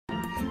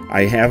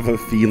I have a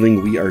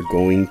feeling we are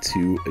going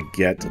to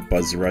get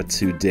Buzzra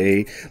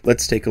today.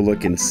 Let's take a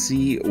look and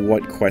see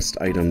what quest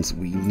items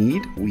we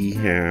need. We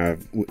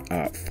have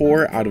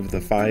 4 out of the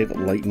 5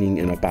 lightning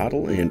in a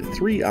bottle and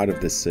 3 out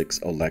of the 6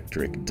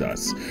 electric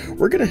dust.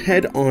 We're going to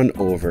head on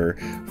over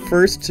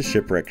first to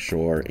Shipwreck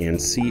Shore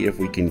and see if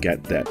we can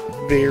get that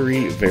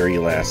very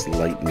last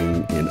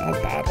lightning in a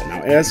bottle.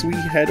 Now, as we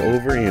head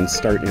over and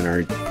start in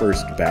our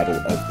first battle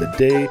of the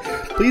day,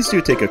 please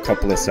do take a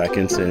couple of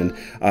seconds and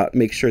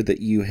make sure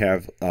that you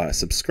have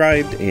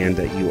subscribed and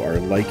that you are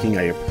liking.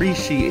 I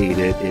appreciate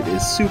it. It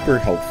is super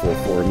helpful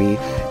for me.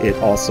 It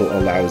also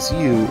allows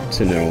you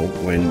to know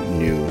when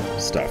new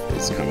stuff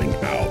is coming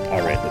out.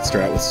 All right, let's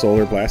start out with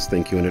Solar Blast.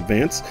 Thank you in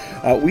advance.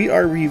 We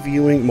are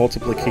reviewing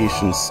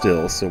multiplication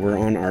still, so we're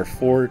on our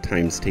 4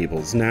 times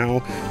tables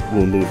now.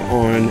 We'll move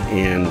on,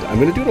 and I'm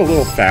going to do it a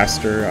little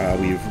faster.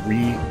 We've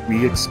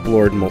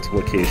re-explored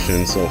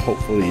multiplication, so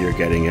hopefully you're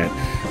getting it.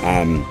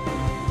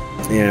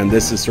 And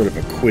this is sort of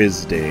a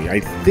quiz day.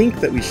 I think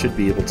that we should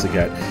be able to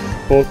get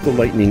both the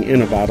lightning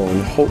in a bottle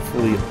and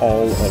hopefully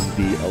all of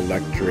the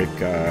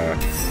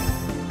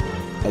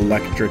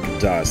electric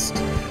dust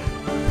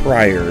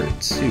prior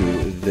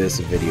to this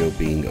video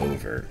being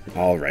over.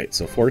 All right,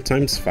 so 4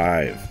 times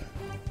 5.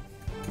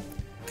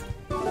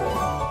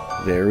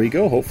 There we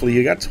go. Hopefully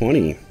you got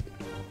 20.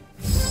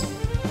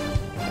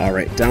 All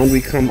right, down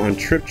we come on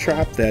Trip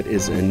Trop. That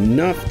is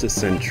enough to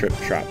send Trip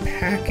Trop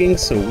packing,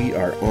 so we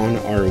are on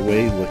our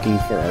way looking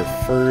for our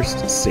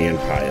first sand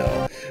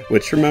pile,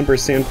 which, remember,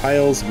 sand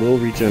piles will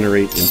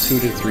regenerate in 2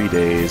 to 3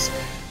 days.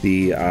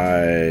 The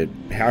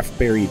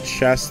half-buried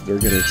chests, they're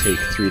going to take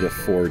 3 to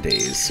 4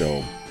 days,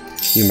 so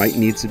you might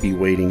need to be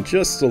waiting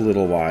just a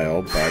little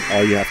while, but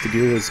all you have to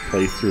do is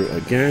play through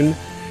again,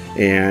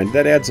 and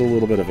that adds a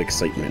little bit of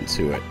excitement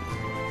to it.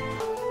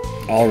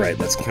 All right,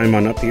 let's climb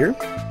on up here.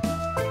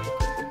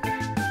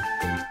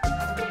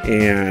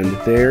 And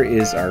there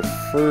is our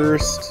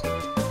first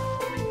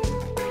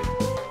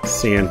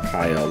sand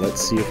pile.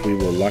 Let's see if we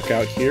will luck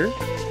out here.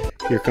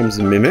 Here comes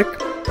a Mimic,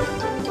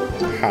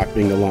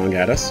 hopping along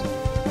at us.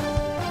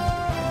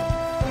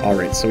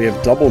 Alright, so we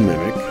have double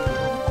Mimic.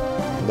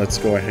 Let's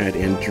go ahead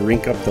and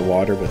drink up the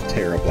water with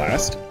Terra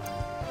Blast.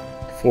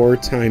 4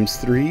 times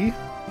 3.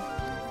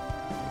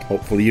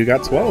 Hopefully you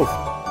got 12.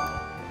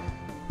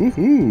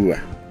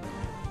 Woohoo!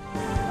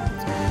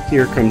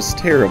 Here comes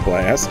Terra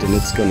Blast, and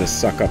it's going to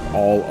suck up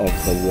all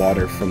of the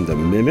water from the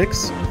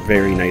Mimics.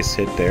 Very nice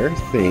hit there.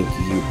 Thank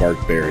you,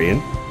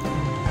 Barbarian.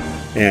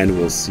 And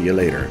we'll see you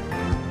later.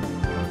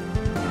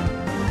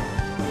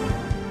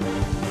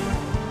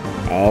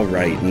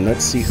 Alright, and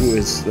let's see who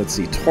is... Let's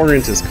see,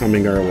 Torrent is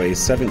coming our way.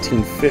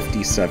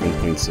 1757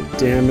 points of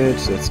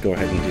damage. Let's go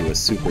ahead and do a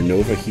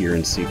Supernova here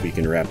and see if we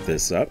can wrap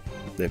this up.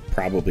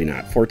 Probably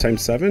not. 4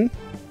 times 7?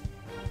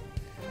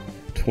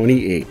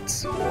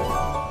 28.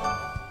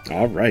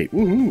 Alright,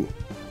 woohoo!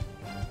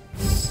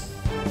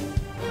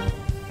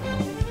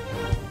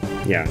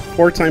 Yeah,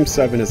 4 times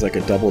 7 is like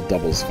a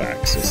doubles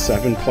fact. So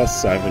 7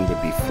 plus 7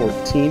 would be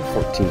 14.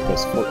 14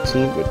 plus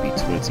 14 would be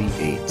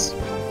 28.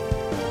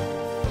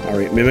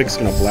 Alright, Mimic's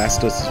going to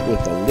blast us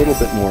with a little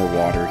bit more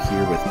water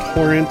here with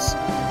Torrent.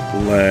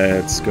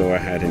 Let's go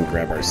ahead and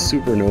grab our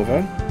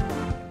Supernova.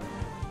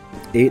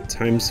 8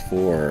 times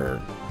 4.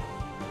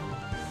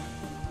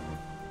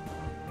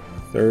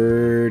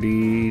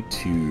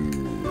 32.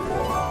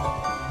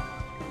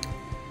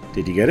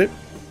 Did you get it?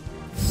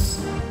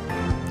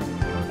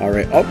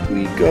 Alright, up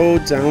we go,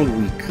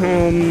 down we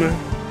come.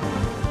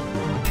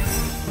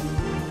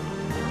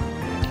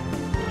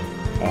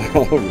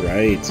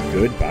 Alright,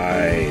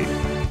 goodbye.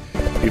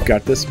 We've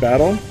got this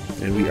battle,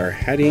 and we are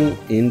heading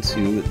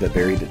into the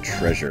buried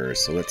treasure.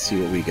 So let's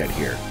see what we get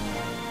here.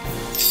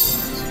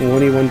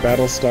 21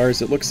 battle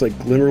stars. It looks like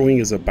Glimmerwing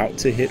is about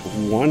to hit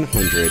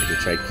 100,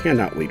 which I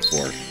cannot wait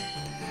for.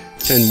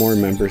 10 more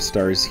member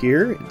stars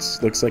here. It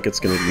looks like it's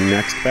going to be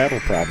next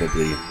battle,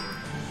 probably.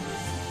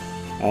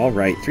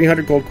 Alright,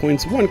 300 gold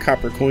coins, 1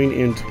 copper coin,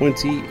 and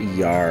 20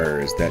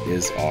 yars. That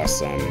is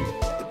awesome.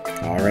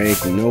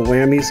 Alright, no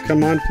whammies.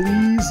 Come on,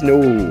 please.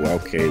 No.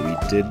 Okay, we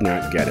did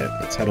not get it.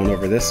 Let's head on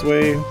over this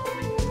way.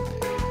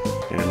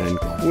 And then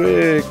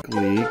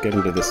quickly get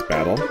into this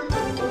battle.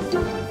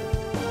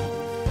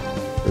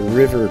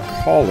 River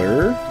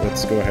Caller.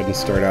 Let's go ahead and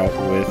start out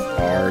with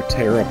our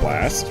Terra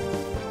Blast.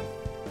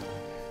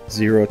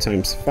 0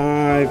 times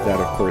 5, that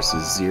of course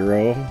is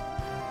 0.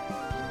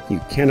 You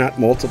cannot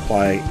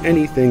multiply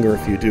anything, or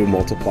if you do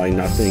multiply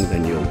nothing,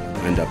 then you'll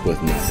end up with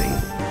nothing.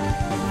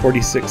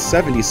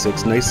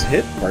 4676, nice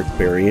hit,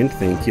 Barbarian,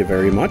 thank you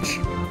very much.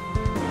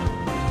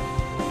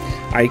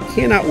 I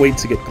cannot wait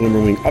to get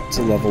Glimmerwing up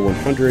to level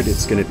 100,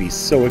 it's going to be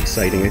so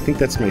exciting. I think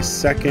that's my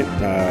second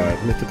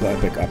Mythical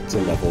Epic up to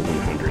level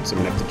 100, so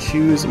I'm going to have to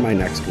choose my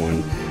next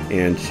one,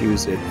 and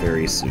choose it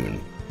very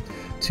soon.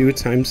 2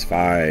 times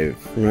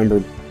 5,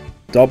 remember,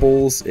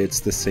 doubles, it's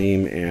the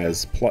same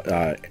as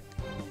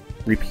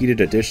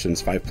repeated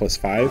additions. 5 plus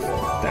 5,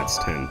 that's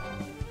 10.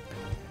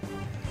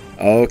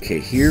 Okay,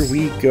 here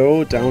we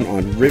go down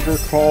on River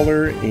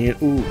Caller, and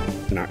ooh,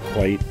 not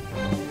quite.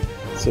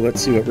 So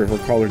let's see what River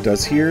Caller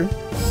does here.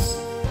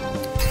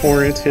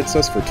 Torrent hits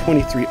us for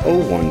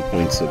 2301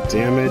 points of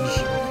damage.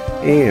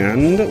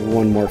 And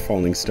one more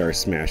Falling Star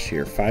Smash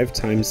here. 5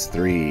 times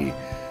 3.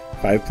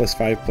 5 plus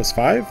 5 plus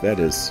 5, that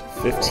is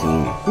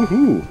 15.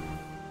 Woohoo!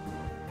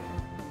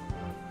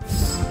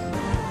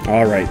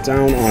 Alright,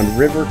 down on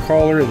River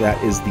Caller,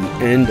 that is the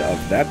end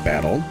of that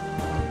battle.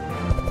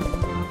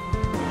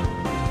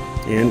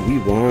 And we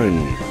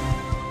won.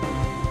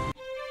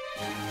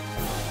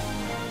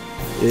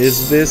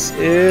 Is this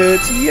it?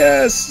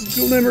 Yes!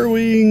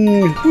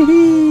 Glimmerwing!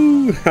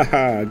 Woohoo!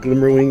 Haha,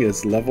 Glimmerwing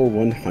is level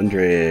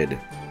 100.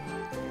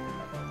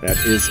 That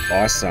is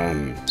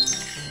awesome.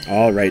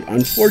 Alright,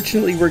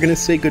 unfortunately we're going to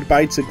say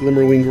goodbye to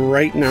Glimmerwing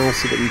right now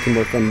so that we can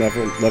work on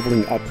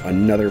leveling up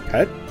another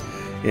pet.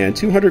 And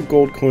 200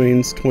 gold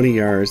coins, 20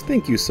 yards.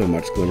 Thank you so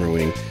much,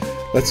 Glimmerwing.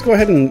 Let's go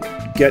ahead and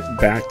get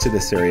back to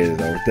this area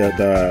though.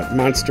 The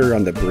monster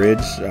on the bridge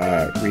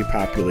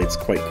repopulates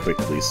quite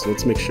quickly, so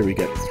let's make sure we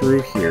get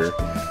through here.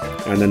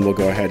 And then we'll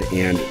go ahead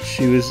and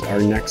choose our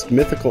next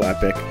mythical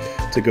epic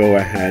to go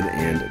ahead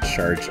and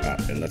charge up.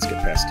 And let's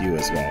get past you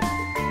as well.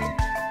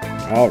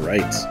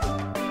 Alright.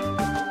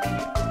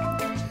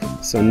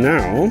 So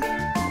now,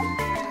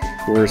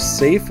 we're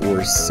safe,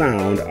 we're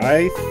sound.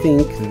 I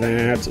think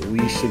that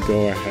we should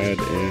go ahead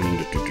and...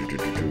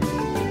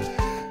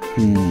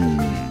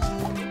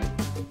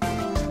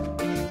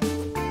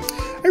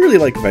 I really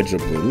like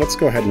Vegabloom. Let's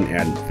go ahead and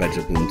add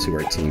Vegabloom to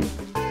our team.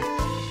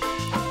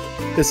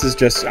 This is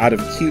just out of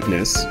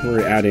cuteness.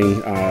 We're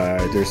adding,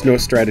 there's no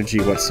strategy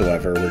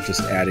whatsoever. We're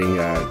just adding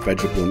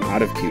Vegabloom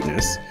out of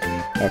cuteness.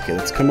 Okay,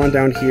 let's come on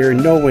down here.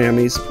 No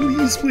whammies.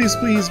 Please, please,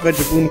 please,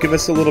 Vegabloom, give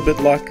us a little bit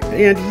luck.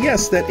 And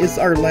yes, that is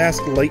our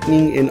last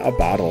lightning in a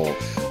bottle.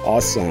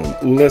 Awesome.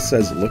 Ula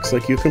says, looks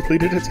like you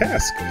completed a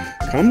task.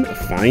 Come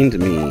find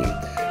me.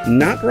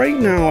 Not right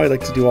now. I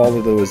like to do all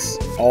of those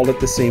all at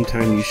the same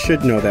time. You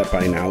should know that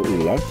by now,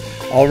 Ula.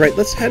 All right,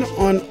 let's head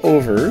on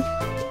over.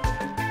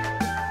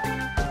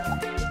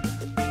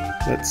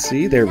 Let's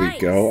see. There we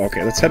go.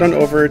 Okay, let's head on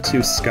over to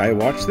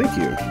Skywatch. Thank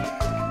you.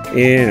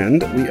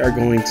 And we are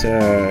going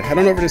to head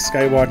on over to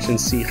Skywatch and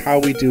see how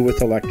we do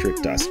with electric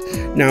dust.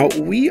 Now,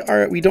 we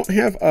don't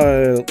have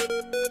a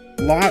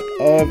lot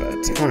of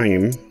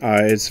time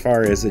as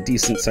far as a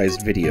decent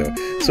sized video,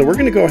 so we're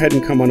going to go ahead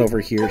and come on over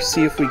here,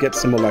 see if we get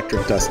some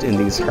electric dust in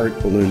these heart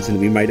balloons, and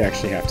we might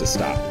actually have to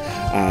stop,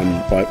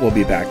 but we'll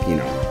be back, you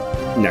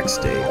know,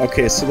 next day.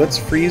 Okay, so let's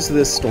freeze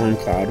this storm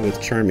cloud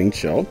with Charming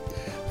Chill.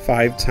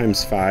 5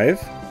 times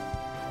 5,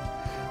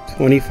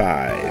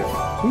 25.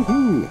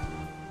 Woohoo!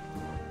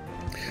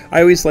 I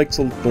always like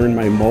to learn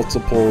my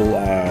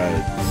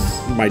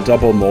my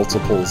double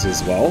multiples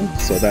as well,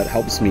 so that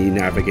helps me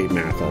navigate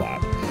math a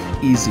lot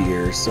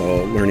easier.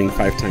 So learning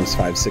 5 times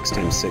 5, 6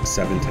 times 6,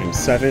 7 times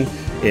 7,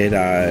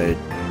 it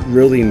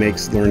really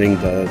makes learning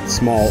the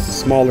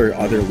smaller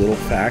other little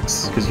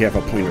facts, because you have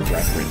a point of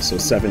reference. So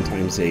 7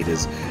 times 8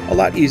 is a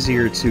lot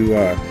easier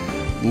to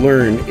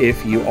learn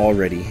if you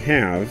already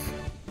have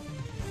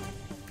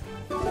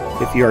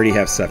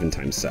 7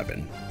 times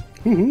 7.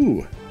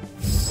 Woohoo!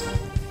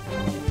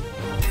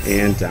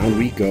 And down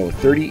we go,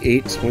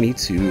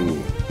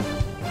 3822.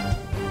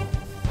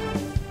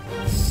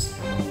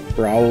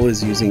 Growl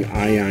is using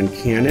Ion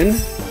Cannon,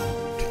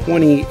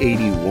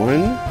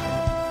 2081.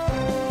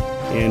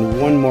 And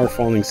one more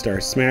Falling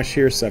Star Smash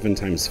here, 7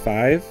 times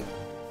 5.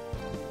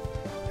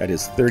 That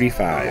is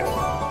 35.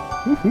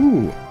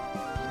 Woohoo!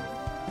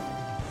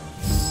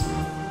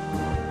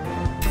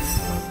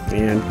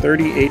 And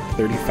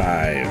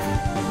 3835.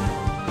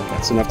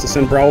 That's enough to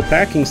send Growl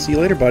packing. See you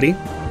later, buddy.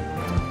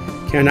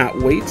 Cannot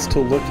wait to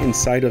look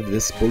inside of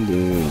this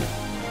balloon.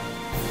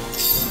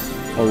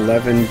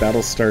 11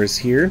 battle stars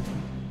here.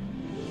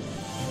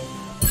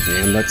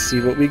 And let's see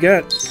what we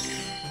get.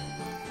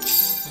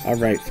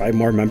 Alright, 5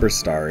 more member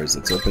stars.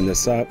 Let's open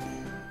this up.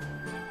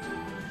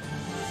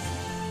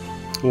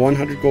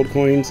 100 gold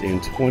coins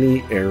and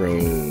 20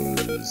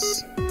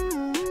 arrows.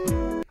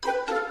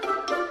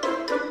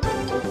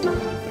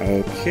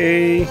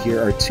 Okay,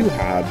 here are 2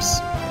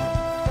 hobs.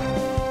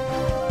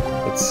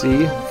 Let's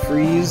see.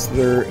 Freeze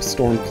their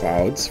storm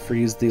clouds.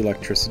 Freeze the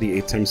electricity.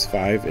 8 times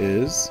 5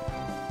 is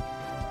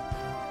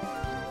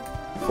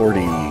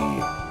 40.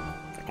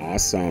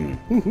 Awesome.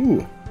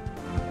 Woohoo!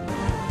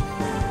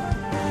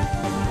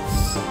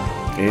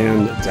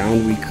 And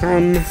down we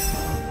come.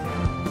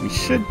 We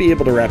should be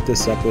able to wrap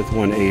this up with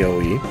 1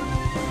 AoE.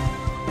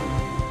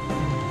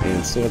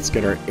 And so let's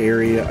get our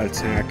area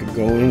attack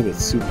going with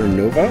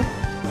Supernova.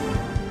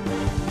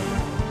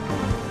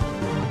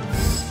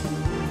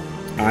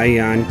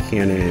 Ion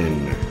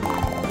Cannon.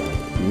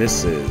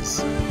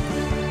 Misses.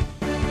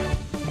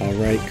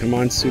 Alright, come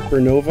on,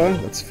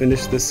 Supernova. Let's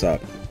finish this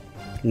up.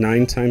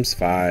 9 times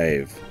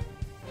 5.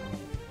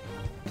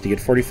 Did you get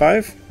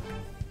 45?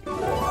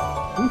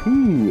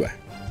 Woohoo!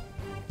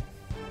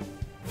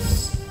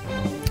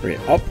 Alright,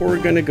 up we're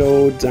gonna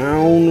go,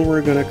 down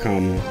we're gonna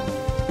come.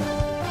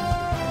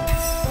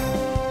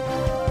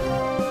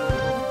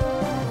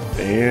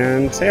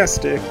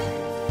 Fantastic!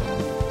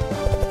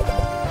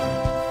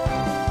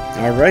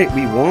 All right,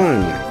 we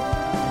won.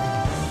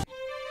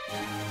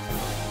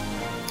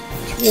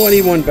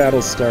 21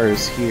 battle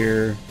stars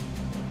here.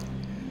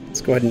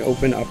 Let's go ahead and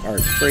open up our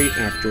crate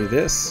after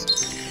this.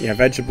 Yeah,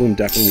 Vegebloom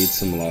definitely needs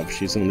some love.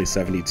 She's only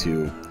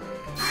 72.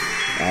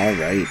 All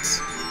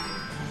right.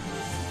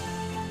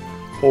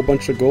 Whole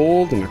bunch of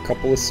gold and a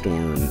couple of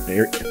storm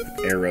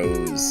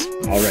arrows.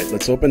 All right,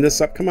 let's open this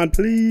up. Come on,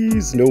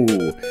 please. No.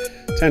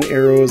 10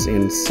 arrows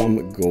and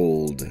some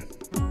gold.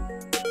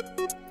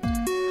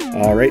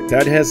 All right,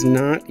 that has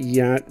not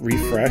yet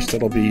refreshed.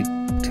 That'll be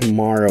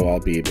tomorrow I'll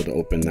be able to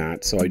open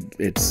that. So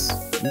it's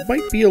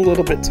might be a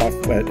little bit tough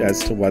as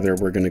to whether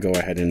we're going to go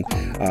ahead and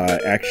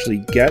actually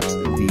get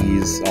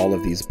all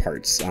of these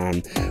parts.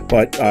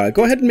 But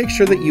go ahead and make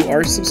sure that you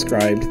are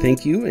subscribed.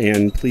 Thank you,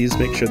 and please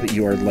make sure that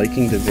you are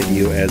liking the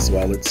video as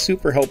well. It's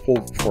super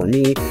helpful for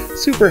me,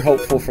 super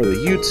helpful for the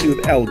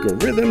YouTube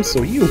algorithm,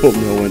 so you will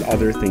know when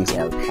other things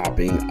are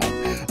popping up.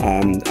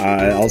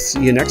 I'll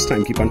see you next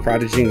time. Keep on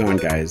prodigying on,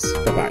 guys.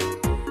 Bye-bye.